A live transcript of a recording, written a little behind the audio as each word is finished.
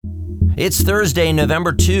It's Thursday,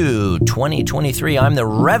 November 2, 2023. I'm the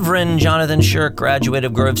Reverend Jonathan Shirk, graduate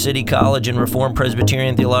of Grove City College and Reformed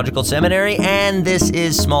Presbyterian Theological Seminary, and this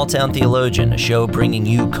is Small Town Theologian, a show bringing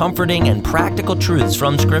you comforting and practical truths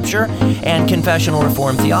from Scripture and confessional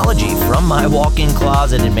Reformed theology from my walk-in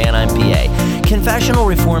closet in Manheim, PA. Confessional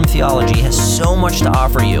Reformed theology has so much to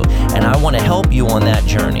offer you, and I want to help you on that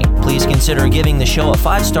journey. Please consider giving the show a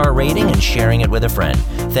 5-star rating and sharing it with a friend.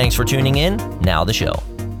 Thanks for tuning in. Now the show.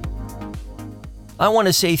 I want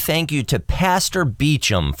to say thank you to Pastor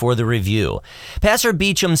Beecham for the review. Pastor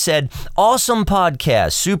Beecham said, "Awesome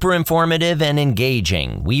podcast, super informative and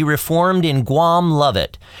engaging. We Reformed in Guam love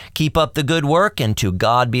it. Keep up the good work, and to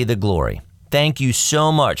God be the glory." Thank you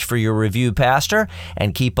so much for your review, Pastor,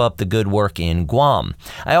 and keep up the good work in Guam.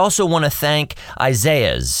 I also want to thank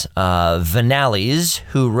Isaiah's Vanales,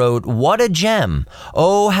 who wrote, "What a gem.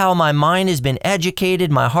 Oh, how my mind has been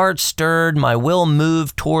educated, my heart stirred, my will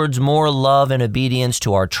moved towards more love and obedience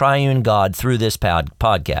to our triune God through this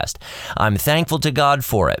podcast. I'm thankful to God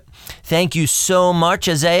for it." Thank you so much,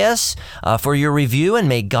 Isaiah, for your review, and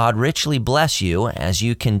may God richly bless you as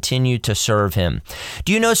you continue to serve Him.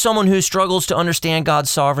 Do you know someone who struggles to understand God's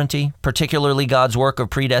sovereignty, particularly God's work of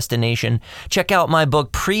predestination? Check out my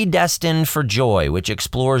book, Predestined for Joy, which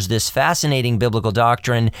explores this fascinating biblical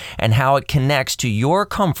doctrine and how it connects to your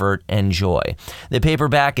comfort and joy. The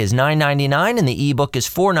paperback is $9.99 and the ebook is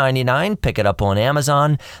 $4.99. Pick it up on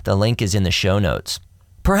Amazon. The link is in the show notes.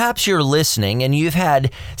 Perhaps you're listening and you've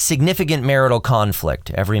had significant marital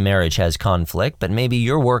conflict. Every marriage has conflict, but maybe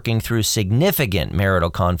you're working through significant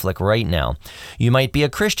marital conflict right now. You might be a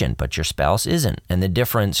Christian, but your spouse isn't, and the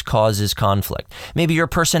difference causes conflict. Maybe your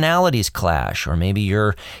personalities clash, or maybe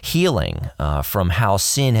you're healing from how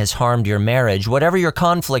sin has harmed your marriage. Whatever your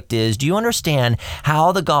conflict is, do you understand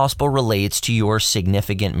how the gospel relates to your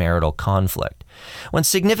significant marital conflict? When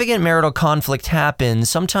significant marital conflict happens,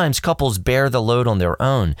 sometimes couples bear the load on their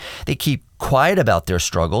own. They keep quiet about their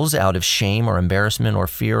struggles out of shame or embarrassment or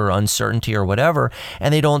fear or uncertainty or whatever,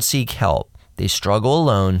 and they don't seek help. They struggle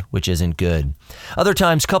alone, which isn't good. Other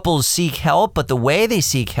times, couples seek help, but the way they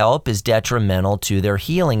seek help is detrimental to their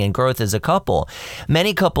healing and growth as a couple.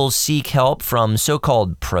 Many couples seek help from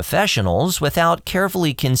so-called professionals without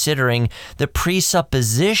carefully considering the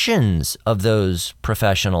presuppositions of those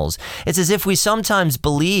professionals. It's as if we sometimes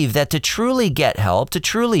believe that to truly get help, to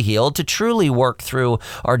truly heal, to truly work through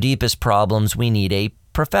our deepest problems, we need a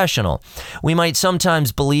professional. We might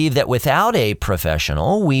sometimes believe that without a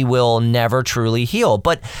professional, we will never truly heal.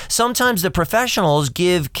 But sometimes the professionals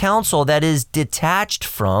give counsel that is detached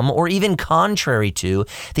from or even contrary to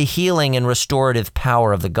the healing and restorative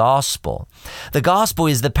power of the gospel. The gospel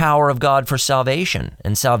is the power of God for salvation,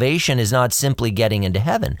 and salvation is not simply getting into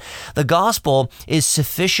heaven. The gospel is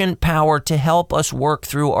sufficient power to help us work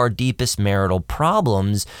through our deepest marital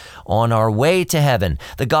problems on our way to heaven.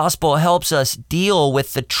 The gospel helps us deal with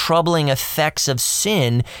the troubling effects of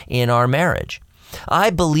sin in our marriage. I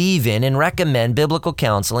believe in and recommend biblical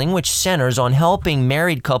counseling, which centers on helping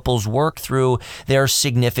married couples work through their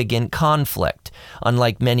significant conflict.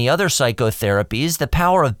 Unlike many other psychotherapies, the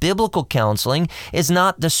power of biblical counseling is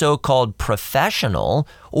not the so-called professional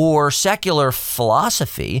or secular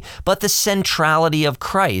philosophy, but the centrality of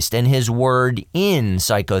Christ and His Word in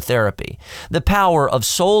psychotherapy. The power of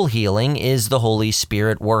soul healing is the Holy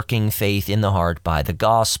Spirit working faith in the heart by the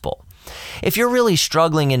gospel. If you're really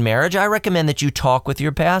struggling in marriage, I recommend that you talk with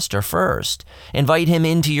your pastor first. Invite him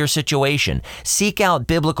into your situation. Seek out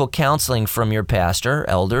biblical counseling from your pastor,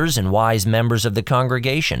 elders, and wise members of the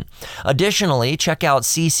congregation. Additionally, check out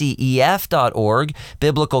ccef.org,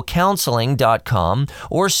 biblicalcounseling.com,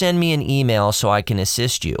 or send me an email so I can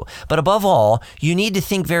assist you. But above all, you need to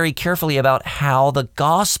think very carefully about how the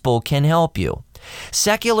gospel can help you.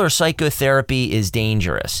 Secular psychotherapy is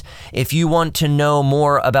dangerous. If you want to know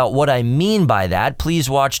more about what I mean by that, please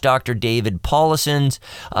watch Dr. David Paulison's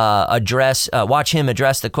watch him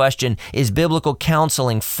address the question, is biblical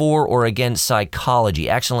counseling for or against psychology?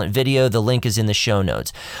 Excellent video. The link is in the show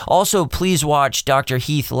notes. Also, please watch Dr.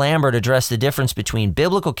 Heath Lambert address the difference between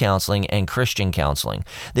biblical counseling and Christian counseling.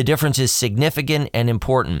 The difference is significant and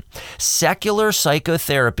important. Secular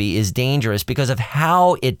psychotherapy is dangerous because of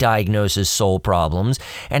how it diagnoses soul problems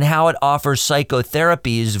and how it offers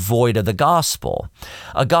psychotherapies void of the gospel.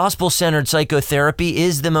 A gospel-centered psychotherapy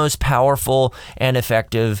is the most powerful and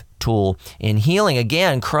effective tool in healing.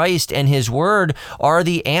 Again, Christ and his word are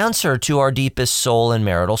the answer to our deepest soul and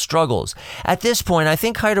marital struggles. At this point, I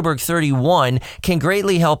think Heidelberg 31 can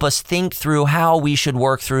greatly help us think through how we should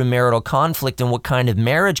work through marital conflict and what kind of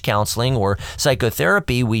marriage counseling or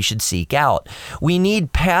psychotherapy we should seek out. We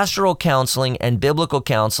need pastoral counseling and biblical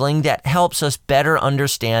counseling that helps us better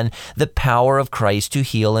understand the power of Christ to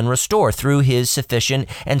heal and restore through his sufficient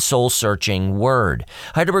and soul-searching word.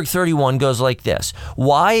 Heidelberg 31 goes like this: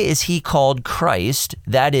 why is he called Christ,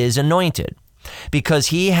 that is, anointed? Because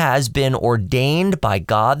he has been ordained by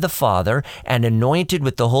God the Father and anointed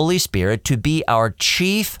with the Holy Spirit to be our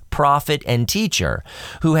chief prophet and teacher,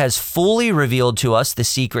 who has fully revealed to us the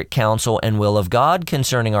secret counsel and will of God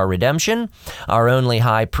concerning our redemption, our only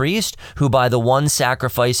high priest, who by the one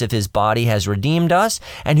sacrifice of his body has redeemed us,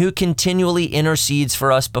 and who continually intercedes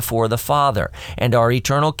for us before the Father, and our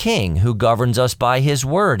eternal King, who governs us by his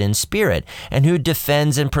word and spirit, and who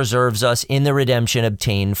defends and preserves us in the redemption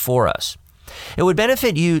obtained for us. It would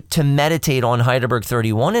benefit you to meditate on Heidelberg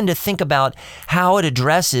 31 and to think about how it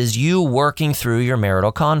addresses you working through your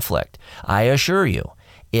marital conflict. I assure you,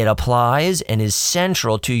 it applies and is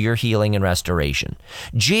central to your healing and restoration.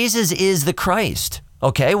 Jesus is the Christ.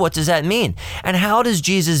 Okay, what does that mean? And how does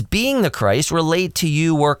Jesus being the Christ relate to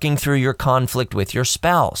you working through your conflict with your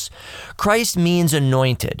spouse? Christ means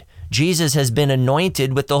anointed. Jesus has been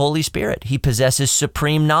anointed with the Holy Spirit. He possesses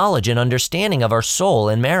supreme knowledge and understanding of our soul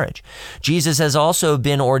and marriage. Jesus has also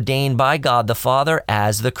been ordained by God the Father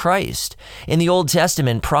as the Christ. In the Old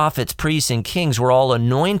Testament, prophets, priests, and kings were all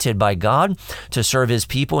anointed by God to serve his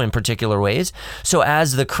people in particular ways. So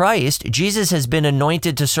as the Christ, Jesus has been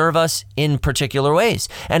anointed to serve us in particular ways.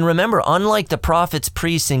 And remember, unlike the prophets,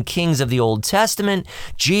 priests, and kings of the Old Testament,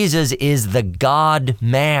 Jesus is the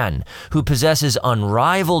God-man who possesses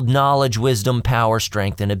unrivaled knowledge, wisdom, power,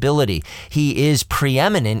 strength, and ability. He is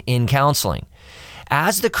preeminent in counseling.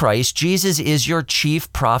 As the Christ, Jesus is your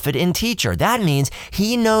chief prophet and teacher. That means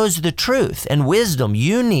he knows the truth and wisdom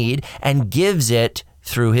you need and gives it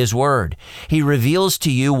through his word. He reveals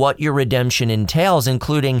to you what your redemption entails,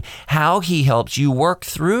 including how he helps you work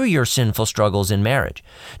through your sinful struggles in marriage.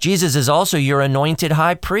 Jesus is also your anointed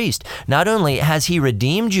high priest. Not only has he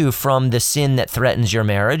redeemed you from the sin that threatens your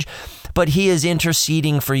marriage, but he is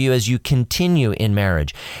interceding for you as you continue in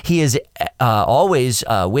marriage. He is always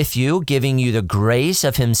with you, giving you the grace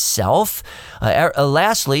of himself.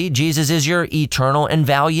 Lastly, Jesus is your eternal and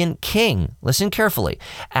valiant king. Listen carefully.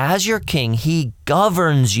 As your king, he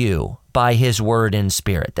governs you by his word and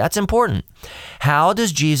spirit. That's important. How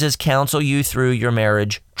does Jesus counsel you through your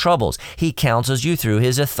marriage troubles? He counsels you through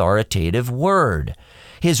his authoritative word.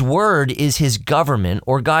 His word is his government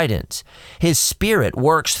or guidance. His spirit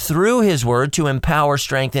works through his word to empower,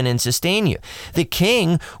 strengthen, and sustain you. The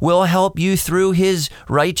king will help you through his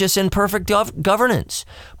righteous and perfect governance,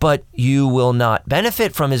 but you will not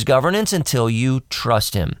benefit from his governance until you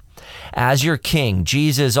trust him. As your king,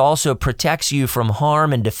 Jesus also protects you from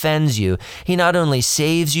harm and defends you. He not only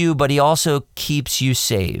saves you, but he also keeps you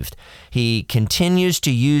saved. He continues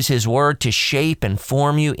to use his word to shape and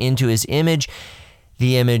form you into his image,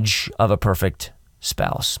 the image of a perfect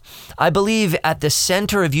spouse. I believe at the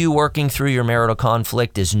center of you working through your marital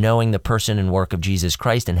conflict is knowing the person and work of Jesus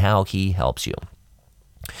Christ and how he helps you.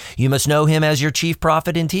 You must know him as your chief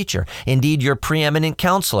prophet and teacher, indeed your preeminent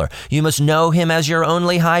counselor. You must know him as your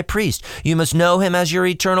only high priest. You must know him as your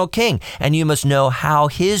eternal king, and you must know how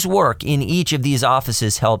his work in each of these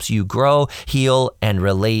offices helps you grow, heal, and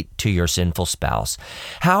relate to your sinful spouse.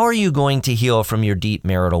 How are you going to heal from your deep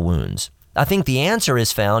marital wounds? I think the answer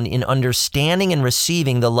is found in understanding and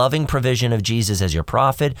receiving the loving provision of Jesus as your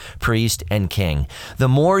prophet, priest, and king. The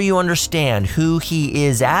more you understand who he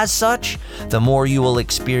is as such, the more you will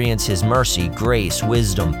experience his mercy, grace,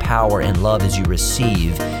 wisdom, power, and love as you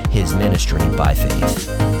receive his ministry by faith.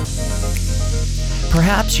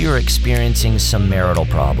 Perhaps you're experiencing some marital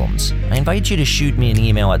problems. I invite you to shoot me an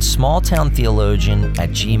email at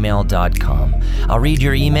smalltowntheologian@gmail.com. I'll read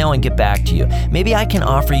your email and get back to you. Maybe I can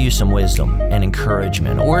offer you some wisdom and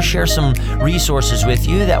encouragement, or share some resources with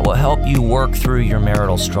you that will help you work through your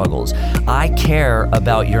marital struggles. I care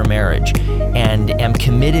about your marriage and am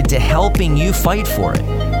committed to helping you fight for it.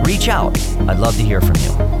 Reach out. I'd love to hear from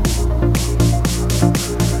you.